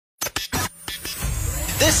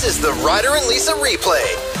This is the Ryder and Lisa replay.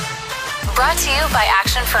 Brought to you by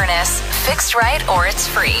Action Furnace. Fixed right or it's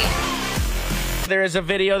free. There is a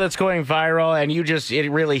video that's going viral and it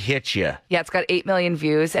really hits you. Yeah, it's got 8 million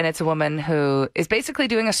views, and it's a woman who is basically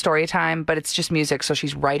doing a story time, but it's just music. So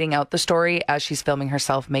she's writing out the story as she's filming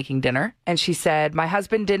herself making dinner. And she said, my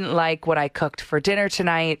husband didn't like what I cooked for dinner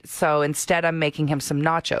tonight, so instead I'm making him some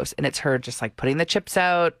nachos. And it's her just like putting the chips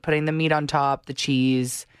out, putting the meat on top, the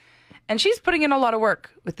cheese. And she's putting in a lot of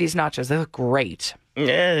work with these nachos. They look great.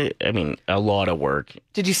 Yeah, I mean, a lot of work.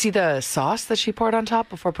 Did you see the sauce that she poured on top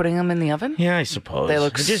before putting them in the oven? Yeah, I suppose. They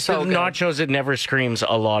look just so good. Nachos, it never screams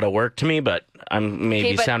a lot of work to me, but I'm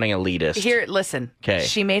maybe sounding elitist. Here, listen. Okay.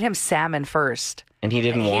 She made him salmon first. And he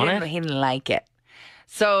didn't want it? He didn't like it.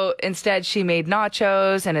 So instead, she made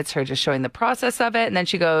nachos, and it's her just showing the process of it. And then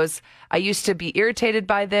she goes, I used to be irritated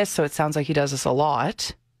by this, so it sounds like he does this a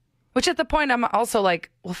lot. Which at the point, I'm also like,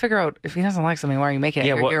 well, figure out if he doesn't like something, why are you making it?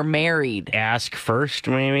 Yeah, you're married. Ask first,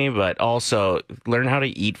 maybe, but also learn how to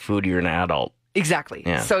eat food. You're an adult. Exactly.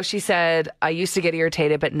 Yeah. So she said, I used to get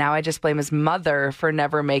irritated, but now I just blame his mother for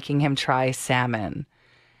never making him try salmon.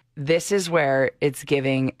 This is where it's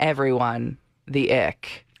giving everyone the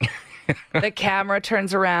ick. The camera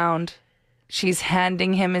turns around. She's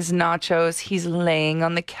handing him his nachos. He's laying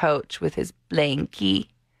on the couch with his blankie,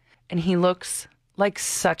 and he looks like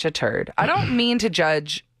such a turd. I don't mean to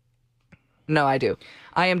judge. No, I do.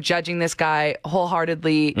 I am judging this guy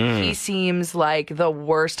wholeheartedly. He seems like the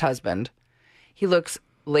worst husband. He looks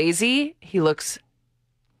lazy. He looks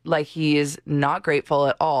like he is not grateful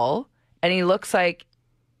at all. And he looks like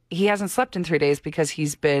he hasn't slept in 3 days because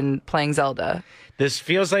he's been playing Zelda. This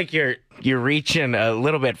feels like you're reaching a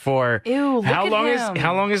little bit for. Ew, look how at long him.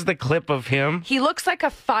 How long is the clip of him? He looks like a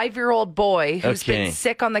 5-year-old boy who's Okay. been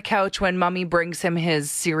sick on the couch when mommy brings him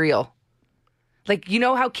his cereal. Like, you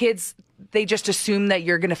know how kids, they just assume that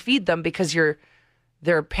you're going to feed them because you're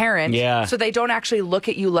their parent. Yeah. So they don't actually look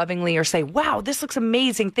at you lovingly or say, wow, this looks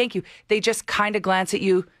amazing, thank you. They just kind of glance at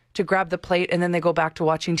you to grab the plate and then they go back to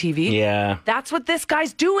watching TV. Yeah. That's what this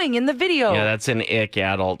guy's doing in the video. Yeah, that's an ick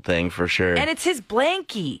adult thing for sure. And it's his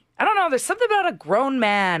blankie. I don't know. There's something about a grown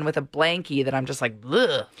man with a blankie that I'm just like,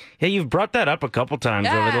 ugh. Yeah, you've brought that up a couple times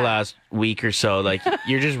over the last week or so. Like,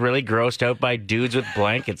 you're just really grossed out by dudes with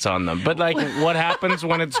blankets on them. But, like, what happens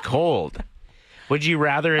when it's cold? Would you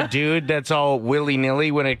rather a dude that's all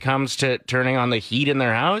willy-nilly when it comes to turning on the heat in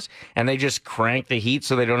their house and they just crank the heat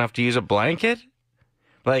so they don't have to use a blanket?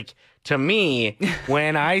 Like, to me,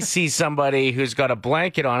 when I see somebody who's got a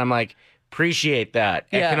blanket on, I'm like, appreciate that.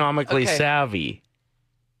 Yeah, Economically okay. savvy.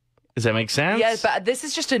 Does that make sense? Yes, but this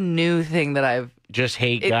is just a new thing that I've... Just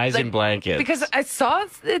hate guys in blankets. Because I saw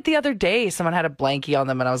it the other day. Someone had a blankie on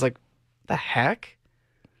them, and I was like, the heck?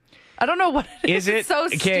 I don't know what it is. Is it? It's so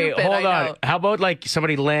okay, stupid. hold I on. know. How about like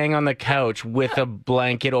somebody laying on the couch with a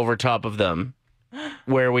blanket over top of them?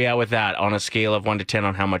 Where are we at with that on a scale of 1 to 10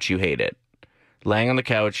 on how much you hate it? Laying on the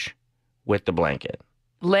couch with the blanket.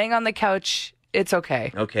 Laying on the couch, it's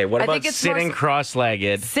okay. Okay, what I about think it's sitting more-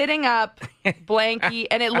 cross-legged? Sitting up, blankie,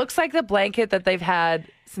 and it looks like the blanket that they've had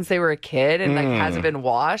since they were a kid and like hasn't been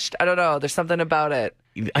washed. I don't know. There's something about it.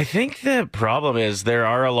 I think the problem is there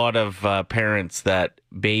are a lot of parents that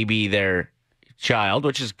baby their child,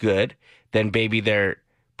 which is good, then baby their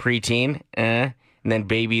preteen, and then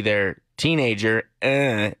baby their teenager,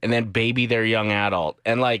 and then baby their young adult.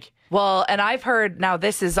 And like... Well, and I've heard, now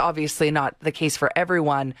this is obviously not the case for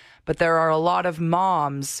everyone, but there are a lot of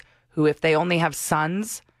moms who, if they only have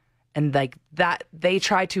sons and like that, they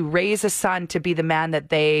try to raise a son to be the man that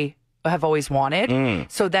they have always wanted.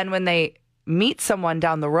 So then when they meet someone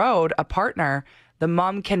down the road, a partner, the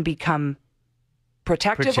mom can become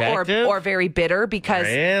protective? Or very bitter because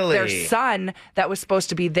their son that was supposed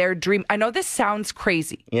to be their dream. I know this sounds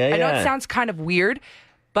crazy. I know it sounds kind of weird,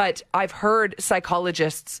 but I've heard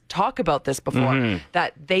psychologists talk about this before,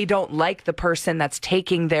 that they don't like the person that's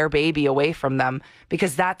taking their baby away from them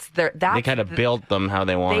because that's their... They kind of built them how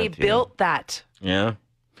they wanted They to. built that. Yeah.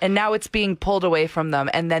 And now it's being pulled away from them,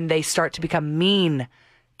 and then they start to become mean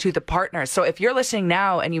to the partner. So if you're listening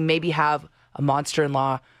now and you maybe have a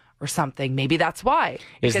monster-in-law or something, maybe that's why.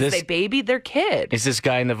 Because they babied their kid. Is this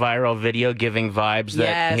guy in the viral video giving vibes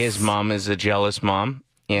that his mom is a jealous mom?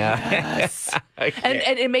 Yeah. Yes.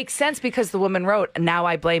 And it makes sense because the woman wrote, now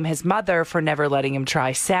I blame his mother for never letting him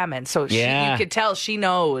try salmon. So you could tell she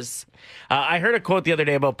knows. I heard a quote the other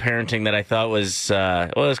day about parenting that I thought was,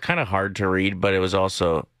 it was kind of hard to read, but it was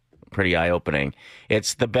also pretty eye-opening.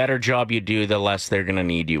 It's the better job you do, the less they're going to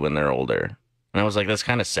need you when they're older. And I was like, that's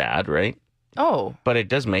kind of sad, right? Oh. But it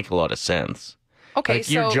does make a lot of sense. Okay, Like,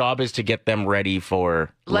 your so job is to get them ready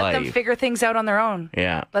for let life. them figure things out on their own.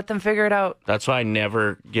 Yeah. Let them figure it out. That's why I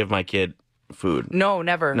never give my kid food. No,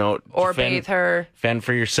 never. No. Or bathe her. Fend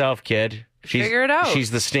for yourself, kid. Figure it out. She's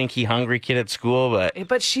the stinky, hungry kid at school,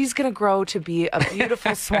 But she's going to grow to be a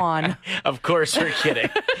beautiful swan. of course we're kidding.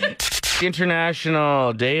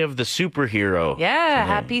 International Day of the Superhero. Yeah,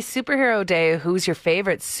 happy Superhero Day. Who's your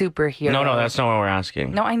favorite superhero? No, that's not what we're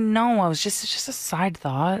asking. No, I know. It's just a side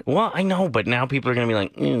thought. Well, I know, but now people are going to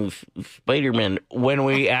be like, Spider-Man, when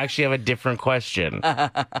we actually have a different question.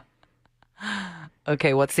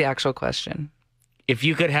 Okay, what's the actual question? If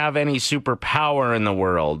you could have any superpower in the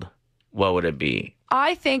world, what would it be?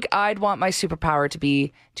 I think I'd want my superpower to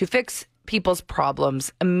be to fix people's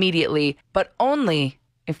problems immediately, but only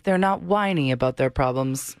if they're not whiny about their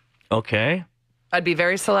problems. Okay. I'd be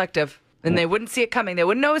very selective, and they wouldn't see it coming. They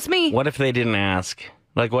wouldn't know it's me. What if they didn't ask?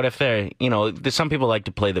 Like, what if they're, some people like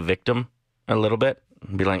to play the victim a little bit.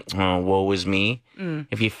 Be like, oh, woe is me.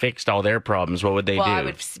 If you fixed all their problems, what would they do? I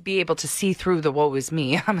would be able to see through the woe is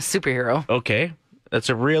me. I'm a superhero. Okay. That's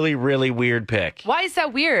a really, really weird pick. Why is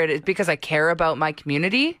that weird? It's because I care about my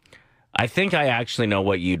community? I think I actually know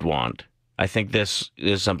what you'd want. I think this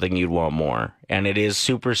is something you'd want more. And it is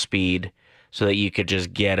super speed so that you could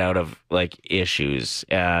just get out of issues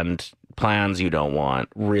and plans you don't want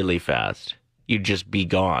really fast. You'd just be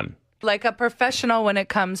gone. Like a professional when it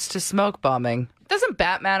comes to smoke bombing. Doesn't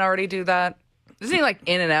Batman already do that? Isn't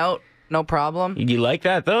he in and out? No problem. You like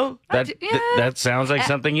that, though? That sounds like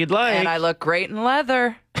something you'd like. And I look great in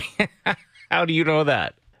leather. How do you know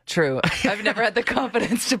that? True. I've never had the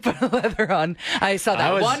confidence to put leather on. I saw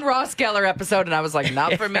that one Ross Geller episode, and I was like,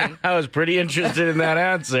 not for me. I was pretty interested in that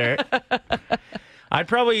answer. I'd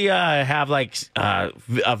probably have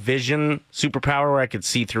a vision superpower where I could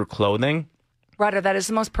see through clothing. Ryder, that is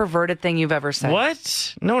the most perverted thing you've ever said.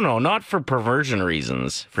 What? No, not for perversion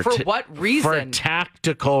reasons. For what reason? For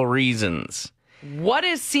tactical reasons. What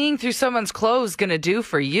is seeing through someone's clothes going to do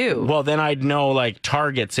for you? Well, then I'd know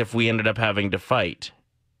targets if we ended up having to fight.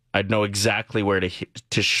 I'd know exactly where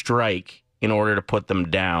to strike in order to put them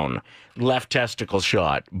down. Left testicle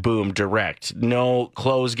shot. Boom, direct. No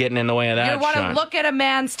clothes getting in the way of that shot. You want to look at a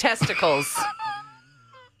man's testicles.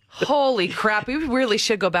 Holy crap. We really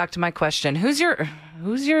should go back to my question. Who's your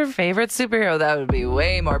favorite superhero? That would be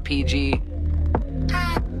way more PG.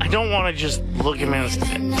 I don't want to just look at men's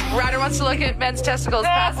Ryder wants to look at men's testicles.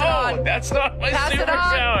 Pass it on. That's not my Pass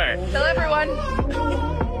superpower. It on. Tell everyone.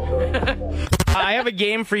 I have a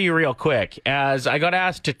game for you real quick, as I got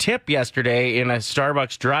asked to tip yesterday in a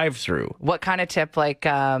Starbucks drive-thru. What kind of tip?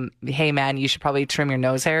 Hey, man, you should probably trim your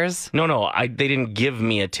nose hairs? No, they didn't give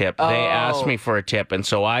me a tip. Oh. They asked me for a tip, and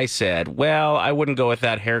so I said, well, I wouldn't go with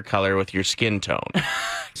that hair color with your skin tone.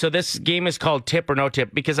 So this game is called Tip or No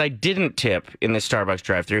Tip because I didn't tip in the Starbucks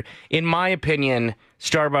drive-thru. In my opinion,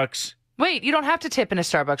 Starbucks... Wait, you don't have to tip in a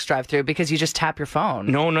Starbucks drive-thru because you just tap your phone.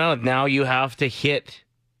 No, now you have to hit...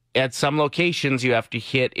 At some locations, you have to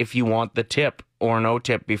hit if you want the tip or no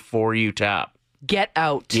tip before you tap. Get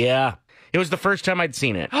out. Yeah. It was the first time I'd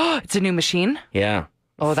seen it. It's a new machine? Yeah.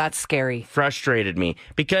 Oh, that's scary. Frustrated me.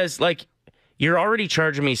 Because, you're already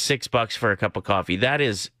charging me $6 for a cup of coffee. That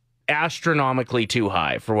is astronomically too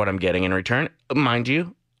high for what I'm getting in return. Mind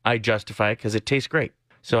you, I justify it because it tastes great.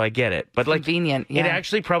 So I get it. But, convenient, yeah. It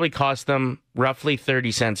actually probably cost them roughly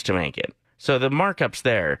 30 cents to make it. So the markup's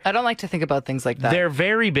there. I don't like to think about things like that. They're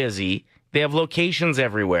very busy. They have locations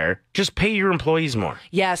everywhere. Just pay your employees more.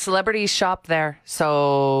 Yeah, celebrities shop there,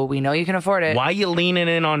 so we know you can afford it. Why are you leaning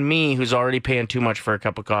in on me who's already paying too much for a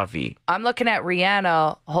cup of coffee? I'm looking at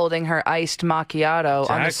Rihanna holding her iced macchiato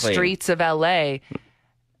on the streets of L.A.,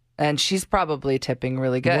 and she's probably tipping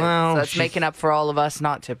really good. Well, so that's making up for all of us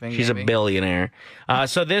not tipping. She's maybe. A billionaire.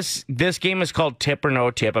 So this game is called Tip or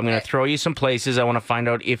No Tip. I'm going to throw you some places. I want to find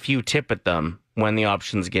out if you tip at them when the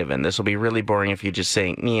option's given. This will be really boring if you just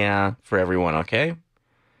say, yeah, for everyone, okay?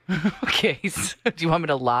 Okay. So do you want me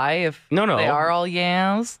to lie if No. they are all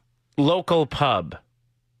yams? Local pub.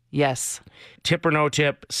 Yes. Tip or no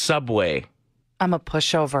tip, Subway. I'm a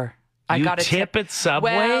pushover. I You got to tip at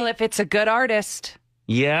Subway? Well, if it's a good artist.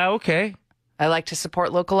 Yeah, okay. I like to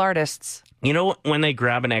support local artists. You know when they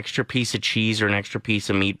grab an extra piece of cheese or an extra piece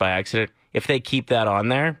of meat by accident? If they keep that on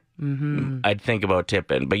there, I'd think about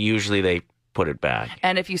tipping. But usually they put it back.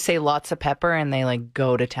 And if you say lots of pepper and they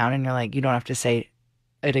go to town and you're like, you don't have to say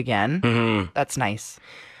it again, that's nice.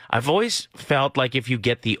 I've always felt like if you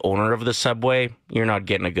get the owner of the Subway, you're not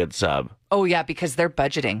getting a good sub. Oh, yeah, because they're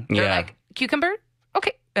budgeting. They're Yeah. like, cucumber?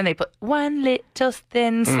 Okay. And they put one little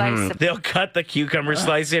thin slice of... They'll cut the cucumber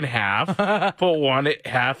slice in half, put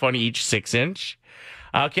half on each 6-inch.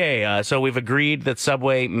 Okay, so we've agreed that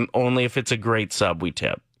Subway, only if it's a great sub, we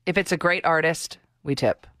tip. If it's a great artist, we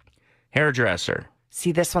tip. Hairdresser.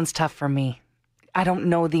 See, this one's tough for me. I don't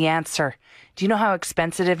know the answer. Do you know how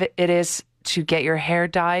expensive it is to get your hair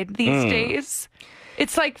dyed these days?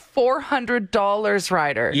 It's like $400,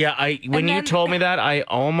 Ryder. Yeah, when you told me that, I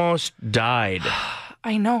almost died.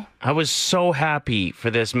 I know. I was so happy for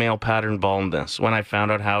this male pattern baldness when I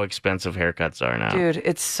found out how expensive haircuts are now. Dude,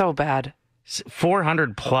 it's so bad.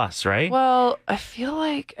 400 plus, right? Well, I feel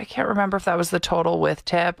like I can't remember if that was the total with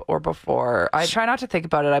tip or before. I try not to think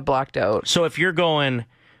about it. I blocked out. So if you're going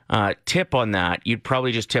tip on that, you'd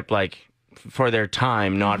probably just tip like for their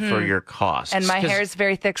time, not for your costs. And my hair is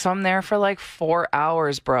very thick, so I'm there for like 4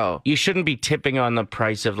 hours, bro. You shouldn't be tipping on the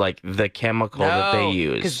price of like the chemical that they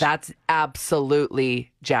use. Because that's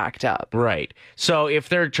absolutely jacked up. Right. So if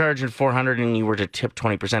they're charging $400 and you were to tip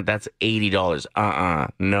 20%, that's $80.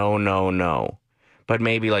 No. But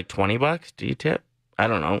maybe like $20. Do you tip? I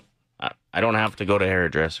don't know. I don't have to go to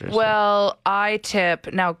hairdressers. Well, I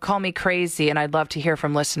tip. Now, call me crazy, and I'd love to hear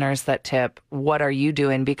from listeners that tip. What are you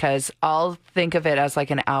doing? Because I'll think of it as like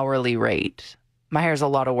an hourly rate. My hair's a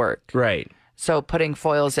lot of work. Right. So putting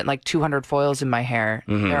foils in, like 200 foils in my hair,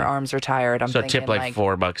 their arms are tired. I'm so thinking tip like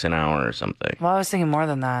 $4 an hour or something. Well, I was thinking more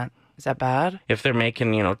than that. Is that bad? If they're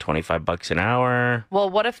making, $25 an hour. Well,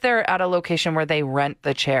 what if they're at a location where they rent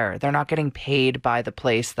the chair? They're not getting paid by the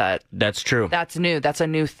place that... That's true. That's new. That's a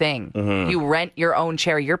new thing. You rent your own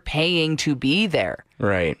chair. You're paying to be there.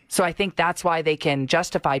 Right. So I think that's why they can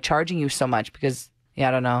justify charging you so much because, I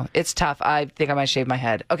don't know. It's tough. I think I might shave my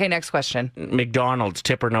head. Okay, next question. McDonald's,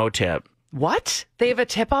 tip or no tip? What? They have a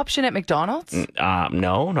tip option at McDonald's?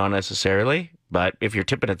 No, not necessarily. But if you're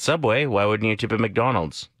tipping at Subway, why wouldn't you tip at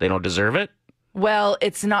McDonald's? They don't deserve it? Well,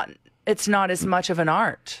 it's not as much of an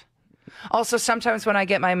art. Also, sometimes when I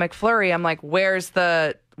get my McFlurry, I'm like, where are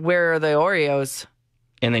the Oreos?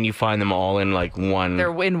 And then you find them all in like one...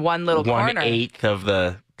 They're in one little corner. 1/8 of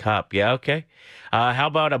the cup. Yeah, okay. How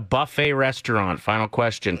about a buffet restaurant? Final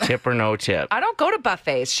question. Tip or no tip? I don't go to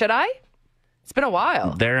buffets. Should I? It's been a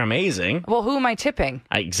while. They're amazing. Well, who am I tipping?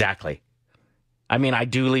 Exactly. I mean, I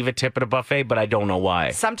do leave a tip at a buffet, but I don't know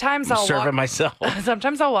why. Sometimes I'll serve it myself.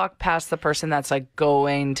 Sometimes I'll walk past the person that's like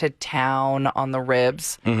going to town on the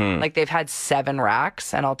ribs. Like they've had 7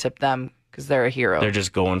 racks, and I'll tip them because they're a hero. They're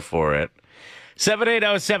just going for it.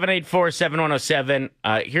 780-784-7107.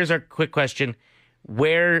 Here's our quick question.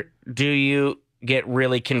 Where do you get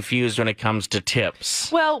really confused when it comes to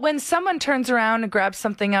tips? Well, when someone turns around and grabs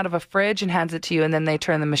something out of a fridge and hands it to you, and then they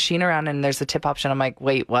turn the machine around and there's a tip option, I'm like,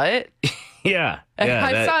 wait, what? Yeah.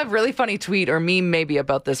 I saw a really funny tweet or meme maybe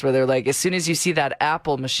about this where they're like, as soon as you see that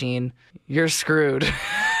Apple machine, you're screwed.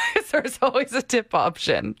 There's always a tip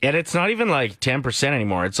option. And it's not even like 10%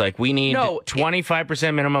 anymore. It's like we need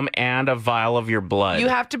 25% minimum and a vial of your blood. You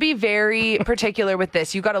have to be very particular with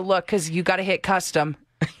this. You got to look because you got to hit custom.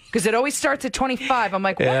 Because it always starts at 25. I'm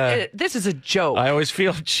like, what? Yeah. This is a joke. I always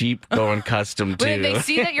feel cheap going custom, too. When they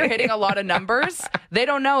see that you're hitting a lot of numbers, they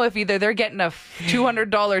don't know if either they're getting a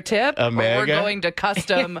 $200 tip or we're going to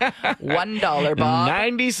custom $1, Bob.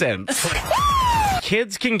 90 cents.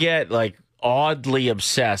 Kids can get, like, oddly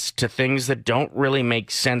obsessed to things that don't really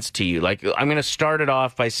make sense to you. Like, I'm going to start it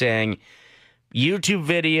off by saying YouTube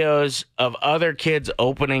videos of other kids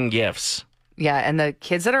opening gifts. Yeah, and the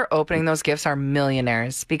kids that are opening those gifts are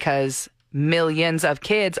millionaires because millions of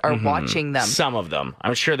kids are watching them. Some of them.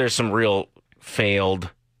 I'm sure there's some real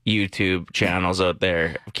failed YouTube channels out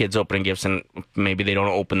there of kids opening gifts and maybe they don't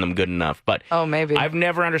open them good enough. But maybe. I've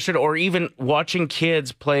never understood, or even watching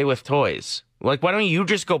kids play with toys. Like, why don't you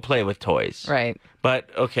just go play with toys? Right. But,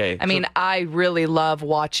 okay. I mean, I really love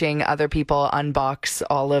watching other people unbox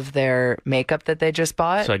all of their makeup that they just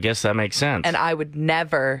bought. So I guess that makes sense. And I would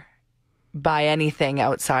never buy anything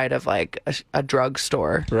outside of like a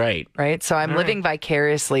drugstore. Right. So I'm living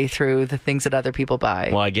vicariously through the things that other people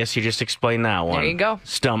buy. Well, I guess you just explained that one. There you go.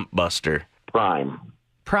 Stump Buster. Prime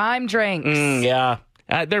drinks. Yeah.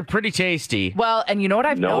 They're pretty tasty. Well, and you know what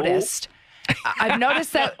I've noticed? I've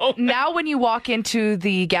noticed that now when you walk into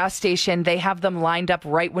the gas station, they have them lined up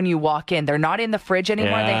right when you walk in. They're not in the fridge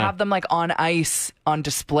anymore. Yeah. They have them like on ice on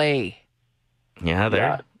display. Yeah, they're...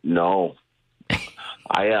 Yeah, no.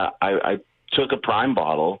 I took a Prime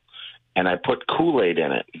bottle and I put Kool-Aid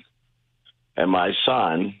in it. And my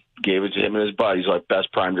son gave it to him and his buddies, like,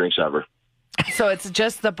 best Prime drinks ever. So it's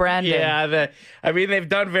just the branding. Yeah, I mean, they've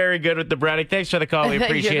done very good with the branding. Thanks for the call. We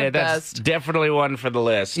appreciate You're it. the That's best. definitely one for the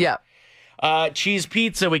list. Yeah. Cheese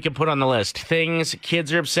pizza we can put on the list. Things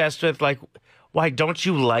kids are obsessed with. Like, Why, don't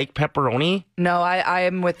you like pepperoni? No, I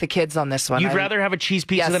am with the kids on this one. You'd rather have a cheese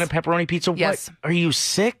pizza Yes. than a pepperoni pizza? Yes. What? Are you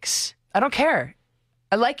 6? I don't care.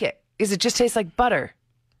 I like it because it just tastes like butter.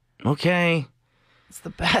 Okay. It's the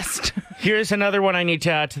best. Here's another one I need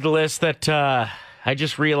to add to the list that I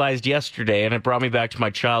just realized yesterday, and it brought me back to my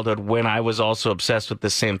childhood when I was also obsessed with the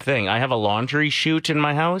same thing. I have a laundry chute in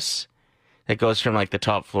my house that goes from like the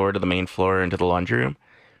top floor to the main floor into the laundry room.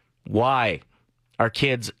 Why are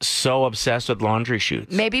kids so obsessed with laundry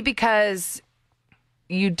chutes? Maybe because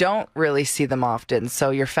you don't really see them often,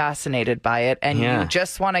 so you're fascinated by it, and Yeah. you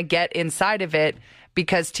just want to get inside of it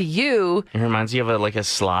because to you, It reminds you of a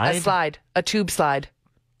slide? a tube slide.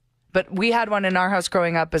 But we had one in our house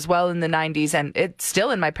growing up as well in the 90s, and it's still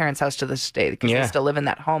in my parents' house to this day because Yeah. they still live in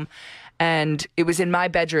that home. And it was in my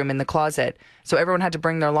bedroom in the closet. So everyone had to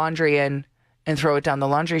bring their laundry in and throw it down the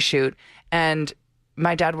laundry chute. And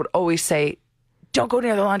my dad would always say, don't go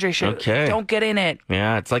near the laundry chute. Okay. Don't get in it.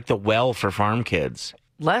 Yeah, it's like the well for farm kids.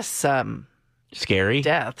 Less Scary?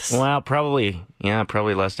 deaths. Well, probably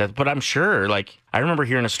less death. But I'm sure, I remember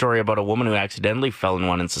hearing a story about a woman who accidentally fell in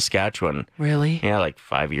one in Saskatchewan. Really? Yeah, like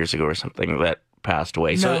 5 years ago or something that passed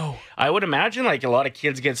away. So No. I would imagine a lot of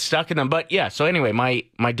kids get stuck in them. But yeah, so anyway,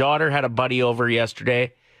 my daughter had a buddy over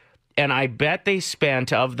yesterday, and I bet they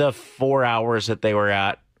spent, of the 4 hours that they were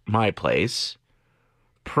at my place,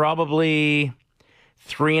 probably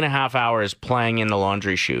 3.5 hours playing in the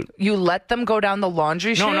laundry chute. You let them go down the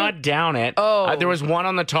laundry chute? No, not down it. Oh. There was one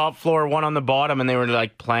on the top floor, one on the bottom, and they were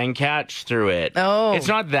playing catch through it. Oh. It's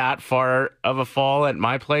not that far of a fall at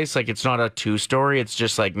my place. It's not a 2-story. It's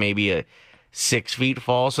just maybe a 6 feet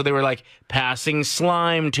fall. So they were passing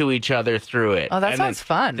slime to each other through it. Oh, that And sounds then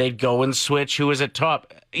fun. They'd go and switch who was at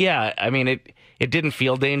top. Yeah, I mean, it didn't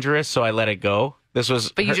feel dangerous, so I let it go. This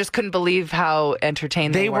was. But you just couldn't believe how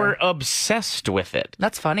entertained they They were obsessed with it.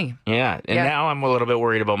 That's funny. Yeah, and Yeah. now I'm a little bit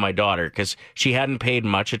worried about my daughter because she hadn't paid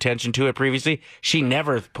much attention to it previously. She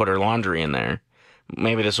never put her laundry in there.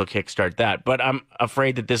 Maybe this will kickstart that, but I'm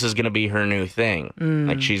afraid that this is going to be her new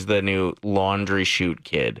thing. She's the new laundry chute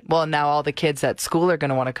kid. Well, now all the kids at school are going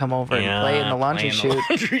to want to come over and play in the laundry chute.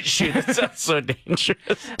 Laundry chute. That sounds so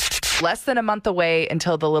dangerous. Less than a month away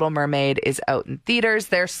until The Little Mermaid is out in theaters.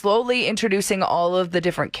 They're slowly introducing all of the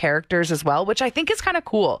different characters as well, which I think is kind of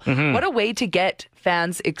cool. What a way to get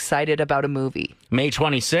fans excited about a movie. May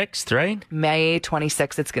 26th, right? May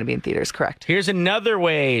 26th, it's going to be in theaters, correct? Here's another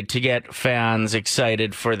way to get fans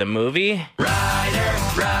excited for the movie.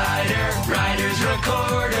 Ryder's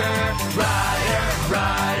recorder.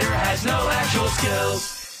 Ryder has no actual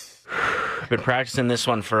skills. I've been practicing this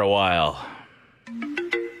one for a while.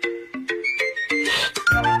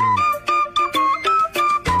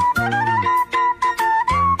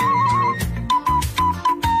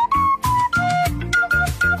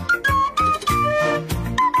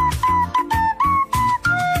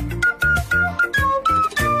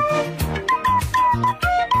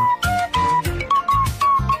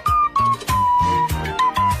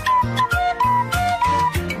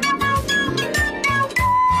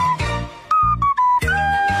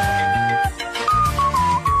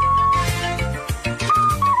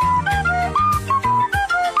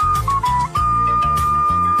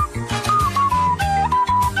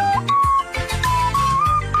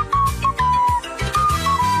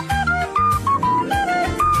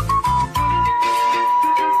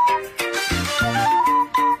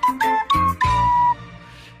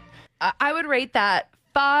 I would rate that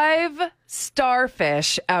 5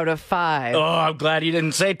 starfish out of 5. Oh, I'm glad you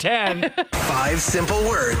didn't say 10. 5 simple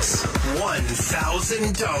words,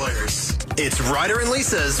 $1,000. It's Ryder and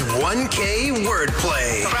Lisa's 1K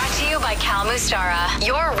wordplay. Brought to you by Cal Mustara,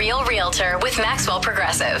 your real realtor with Maxwell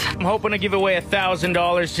Progressive. I'm hoping to give away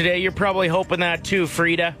 $1,000 today. You're probably hoping that too,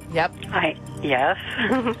 Frida. Yep. Yes,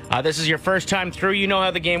 This is your first time through. You know how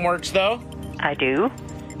the game works, though? I do.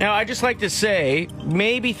 Now, I just like to say,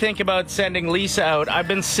 maybe think about sending Lisa out. I've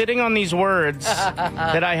been sitting on these words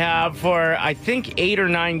that I have for, I think, 8 or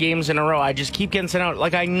 9 games in a row. I just keep getting sent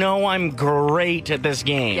out. I know I'm great at this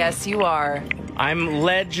game. Yes, you are. I'm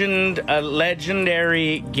a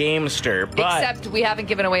legendary gamester, but... Except we haven't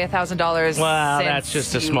given away $1,000. well, since that's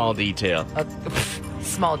just a you- small detail.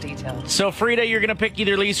 Small detail. So, Frida, you're going to pick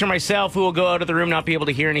either Lisa or myself, who will go out of the room, not be able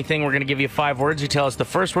to hear anything. We're going to give you 5 words. You tell us the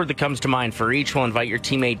first word that comes to mind for each. We'll invite your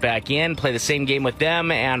teammate back in, play the same game with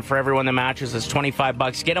them, and for everyone that matches, it's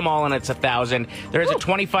 $25. Get them all, and it's $1,000. There is a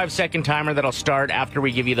 25-second timer that'll start after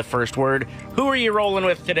we give you the first word. Who are you rolling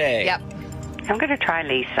with today? Yep. I'm going to try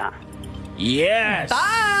Lisa. Yes.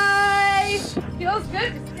 Bye! Feels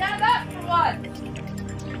good to stand up for once.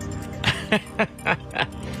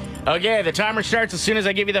 Okay, the timer starts as soon as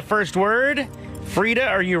I give you the first word. Frida,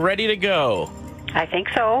 are you ready to go? I think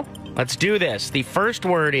so. Let's do this. The first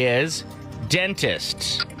word is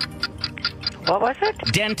dentist. What was it?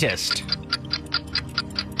 Dentist.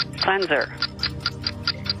 Cleanser.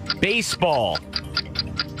 Baseball.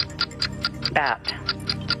 Bat.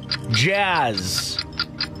 Jazz.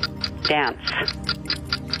 Dance.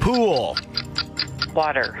 Pool.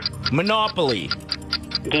 Water. Monopoly.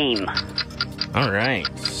 Game. All right.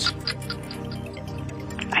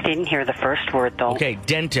 I didn't hear the first word, though. Okay,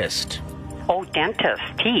 dentist. Oh, dentist.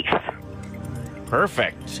 Teeth.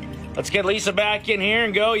 Perfect. Let's get Lisa back in here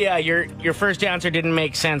and go. Yeah, your first answer didn't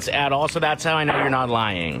make sense at all, so that's how I know you're not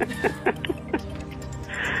lying.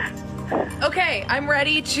 Okay, I'm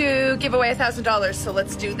ready to give away $1,000, so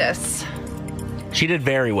let's do this. She did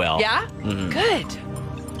very well. Yeah? Good.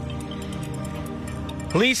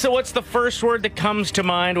 Lisa, what's the first word that comes to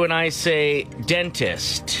mind when I say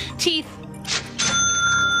dentist? Teeth.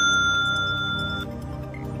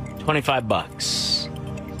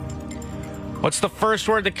 $25. What's the first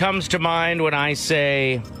word that comes to mind when I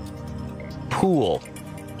say pool?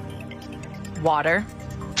 Water.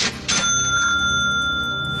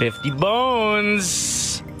 50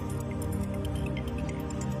 bones.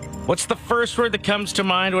 What's the first word that comes to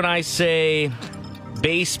mind when I say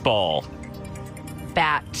baseball?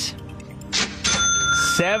 Bat.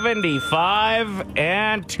 75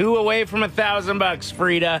 and 2 away from $1,000,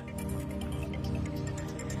 Frida.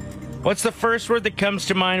 What's the first word that comes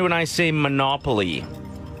to mind when I say monopoly?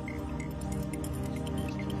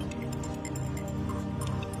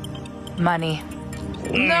 Money.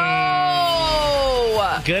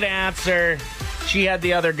 No! Good answer. She had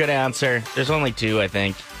the other good answer. There's only 2, I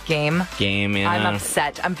think. Game. Game, yeah. I'm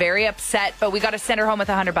upset. I'm very upset, but we got to send her home with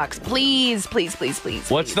 $100. Please, please, please, please.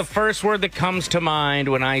 What's the first word that comes to mind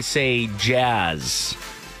when I say jazz?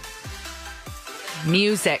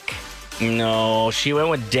 Music. No, she went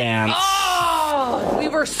with dance. Oh, we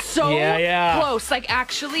were so Yeah. close. Like,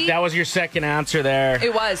 actually, That was your second answer there.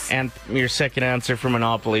 it was. And your second answer for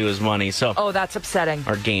Monopoly was money. So, Oh, that's upsetting.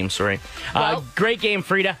 or game, sorry. Well- Great game,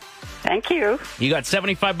 Frida. Thank you. You got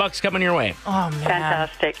 $75 coming your way. Oh, man.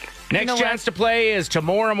 Fantastic. Next know chance to play is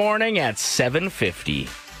tomorrow morning at 7:50.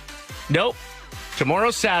 Nope.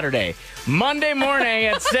 Tomorrow's Saturday. Monday morning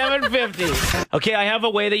at 7:50. Okay, I have a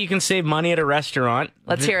way that you can save money at a restaurant.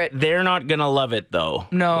 Let's hear it. They're not going to love it, though.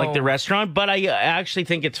 No. Like the restaurant, but I actually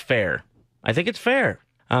think it's fair. I think it's fair.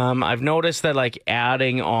 I've noticed that, like,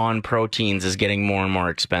 adding on proteins is getting more and more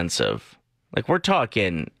expensive. Like, we're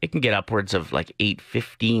talking, it can get upwards of like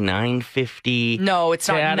 $8.50, $9.50. No, it's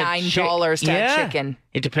not to add a $9 to add chicken.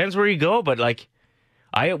 It depends where you go, but like,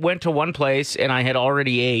 I went to one place and I had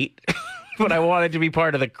already ate, but I wanted to be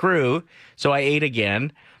part of the crew, so I ate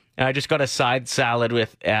again. And I just got a side salad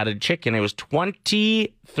with added chicken. It was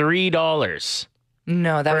 $23.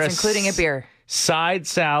 No, that For was a including a beer. Side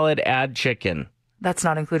salad, add chicken. That's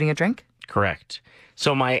not including a drink? Correct.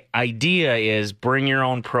 So my idea is bring your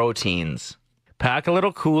own proteins. Pack a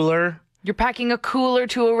little cooler. You're packing a cooler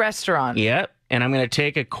to a restaurant. Yep. And I'm going to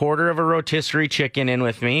take a quarter of a rotisserie chicken in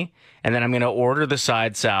with me. And then I'm going to order the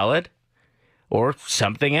side salad or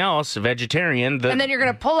something else, vegetarian. And then you're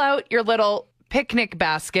going to pull out your little picnic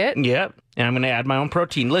basket. Yep. And I'm going to add my own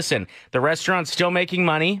protein. Listen, the restaurant's still making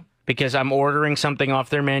money because I'm ordering something off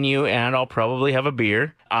their menu and I'll probably have a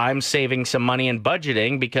beer. I'm saving some money and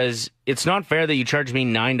budgeting because it's not fair that you charge me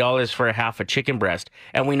 $9 for a half a chicken breast.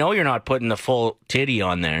 And we know you're not putting the full titty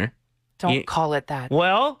on there. Don't call it that.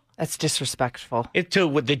 Well, That's disrespectful.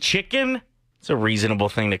 with the chicken, it's a reasonable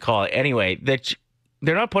thing to call it. Anyway,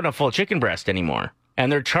 they're not putting a full chicken breast anymore. And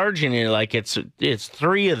they're charging you like it's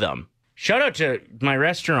 3 of them. Shout out to my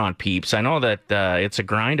restaurant peeps. I know that it's a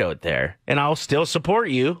grind out there, and I'll still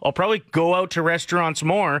support you. I'll probably go out to restaurants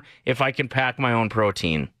more if I can pack my own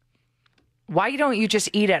protein. Why don't you just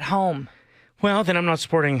eat at home? Well, then I'm not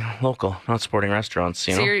supporting local, not supporting restaurants,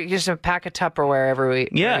 you So know? you're just a pack of Tupperware wherever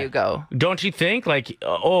you go. Don't you think? Like,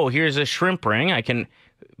 oh, here's a shrimp ring. I can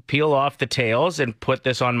peel off the tails and put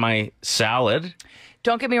this on my salad.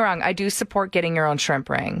 Don't get me wrong. I do support getting your own shrimp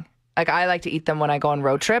ring. Like, I like to eat them when I go on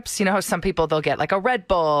road trips. You know how some people, they'll get like a Red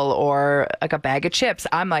Bull or like a bag of chips.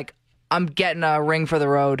 I'm like, I'm getting a ring for the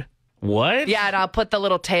road. What? Yeah, and I'll put the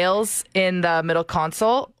little tails in the middle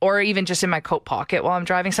console or even just in my coat pocket while I'm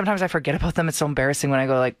driving. Sometimes I forget about them. It's so embarrassing when I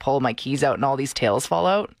go like pull my keys out and all these tails fall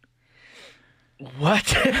out. What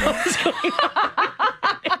the hell is going on?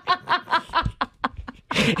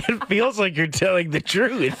 It feels like you're telling the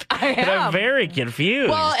truth. I And I'm am. very confused.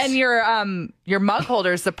 Well, and your mug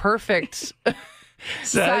holder is the perfect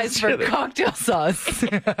size for cocktail sauce.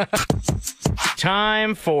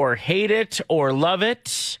 Time for Hate It or Love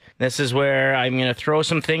It. This is where I'm going to throw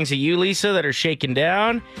some things at you, Lisa, that are shaken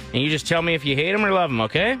down, and you just tell me if you hate them or love them,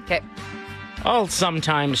 okay? Okay. I'll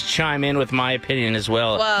sometimes chime in with my opinion as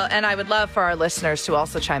well. Well, and I would love for our listeners to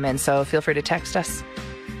also chime in, so feel free to text us.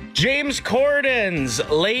 James Corden's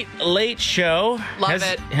Late Show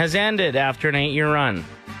has ended after an 8-year run.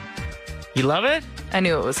 You love it? I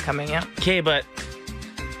knew it was coming, yeah. Okay, but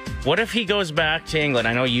what if he goes back to England?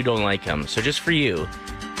 I know you don't like him, so just for you.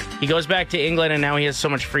 He goes back to England and now he has so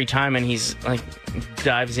much free time and he's like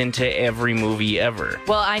dives into every movie ever.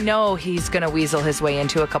 Well, I know he's going to weasel his way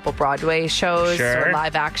into a couple Broadway shows or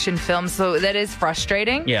live action films, so that is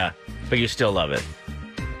frustrating. Yeah, but you still love it.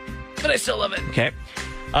 But I still love it. Okay.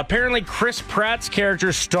 Apparently, Chris Pratt's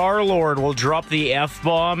character Star-Lord will drop the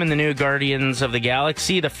F-bomb in the new Guardians of the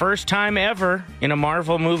Galaxy. The first time ever in a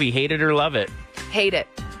Marvel movie. Hate it or love it? Hate it.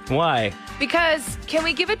 Why? Because can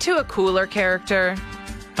we give it to a cooler character?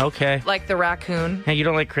 Okay. Like the raccoon. Hey, you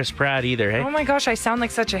don't like Chris Pratt either, hey? Oh my gosh, I sound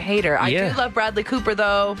like such a hater. I do love Bradley Cooper,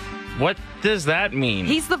 though. What does that mean?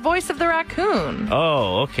 He's the voice of the raccoon.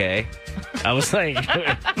 Oh, okay. I was like,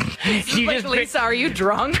 Lisa, are you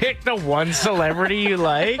drunk? Pick the one celebrity you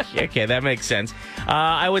like? Okay, that makes sense.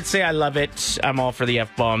 I would say I love it. I'm all for the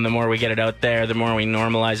F-bomb. The more we get it out there, the more we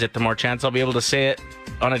normalize it, the more chance I'll be able to say it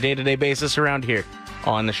on a day-to-day basis around here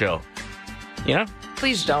on the show. You know?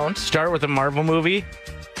 Please don't. Start with a Marvel movie.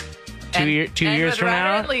 Two years from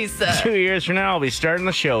now, 2 years from now, I'll be starting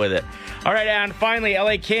the show with it. All right, and finally,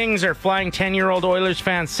 LA Kings are flying 10-year-old Oilers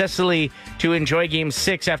fan Cecily to enjoy Game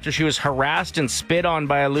 6 after she was harassed and spit on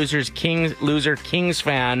by a loser Kings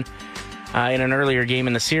fan in an earlier game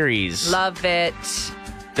in the series. Love it.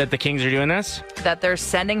 That the Kings are doing this? That they're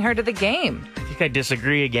sending her to the game. I think I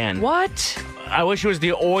disagree again. What? I wish it was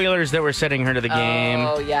the Oilers that were sending her to the game.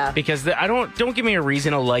 Oh, yeah. Because don't give me a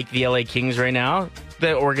reason to like the LA Kings right now.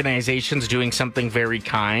 The organization's doing something very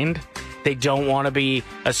kind. They don't want to be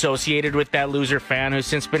associated with that loser fan who's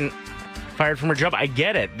since been fired from her job. I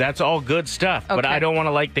get it. That's all good stuff. Okay. But I don't want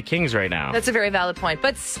to like the Kings right now. That's a very valid point.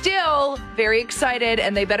 But still very excited,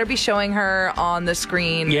 and they better be showing her on the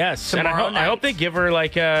screen. Yes, and I hope they give her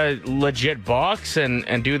like a legit box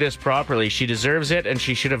and do this properly. She deserves it, and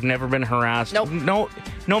she should have never been harassed. Nope.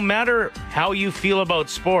 No matter how you feel about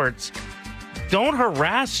sports, don't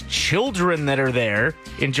harass children that are there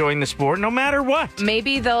enjoying the sport, no matter what.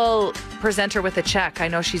 Maybe they'll present her with a check. I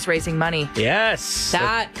know she's raising money. Yes.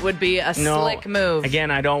 That would be a slick move. Again,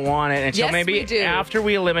 I don't want it. And so maybe after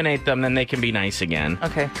we eliminate them, then they can be nice again.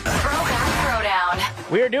 Okay. Throwdown.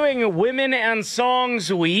 We are doing Women and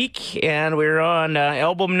Songs Week, and we're on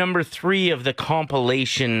album number 3 of the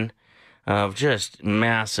compilation of just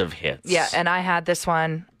massive hits. Yeah, and I had this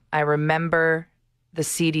one. I remember the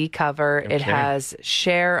CD cover. Okay. It has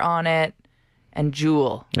Cher on it and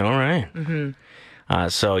Jewel. All right. Mm-hmm.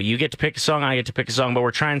 So you get to pick a song, I get to pick a song, but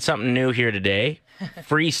we're trying something new here today.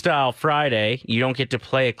 Freestyle Friday. You don't get to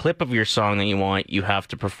play a clip of your song that you want. You have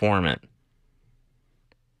to perform it.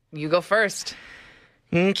 You go first.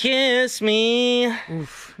 Kiss me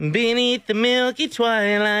beneath the milky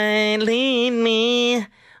twilight. Lead me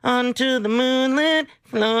onto the moonlit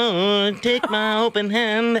floor. Take my open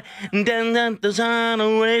hand and dance at the sun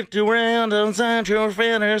away to round outside your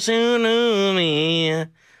feathers soon to me.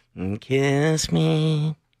 Kiss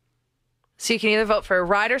me. So you can either vote for a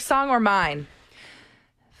Ryder song or mine.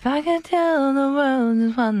 If I could tell the world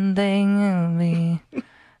just one thing, it would be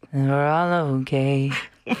we're all okay.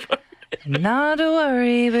 Not to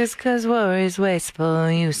worry, because worry's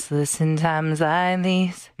wasteful, useless in times like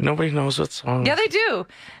these. Nobody knows what song. Yeah, they do.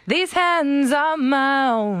 These hands are my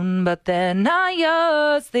own, but they're not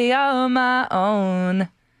yours, they are my own.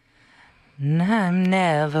 And I'm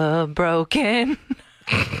never broken.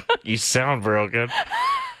 You sound broken.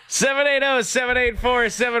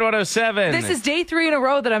 780-784-7107. This is day 3 in a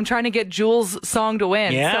row that I'm trying to get Jewel's song to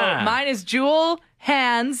win. Yeah. So mine is Jewel,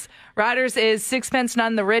 Hands. Ryder's is Sixpence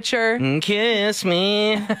None the Richer. Kiss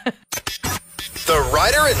me. The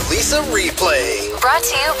Ryder and Lisa replay. Brought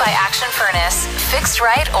to you by Action Furnace. Fixed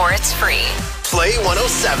right or it's free. Play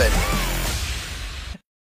 107.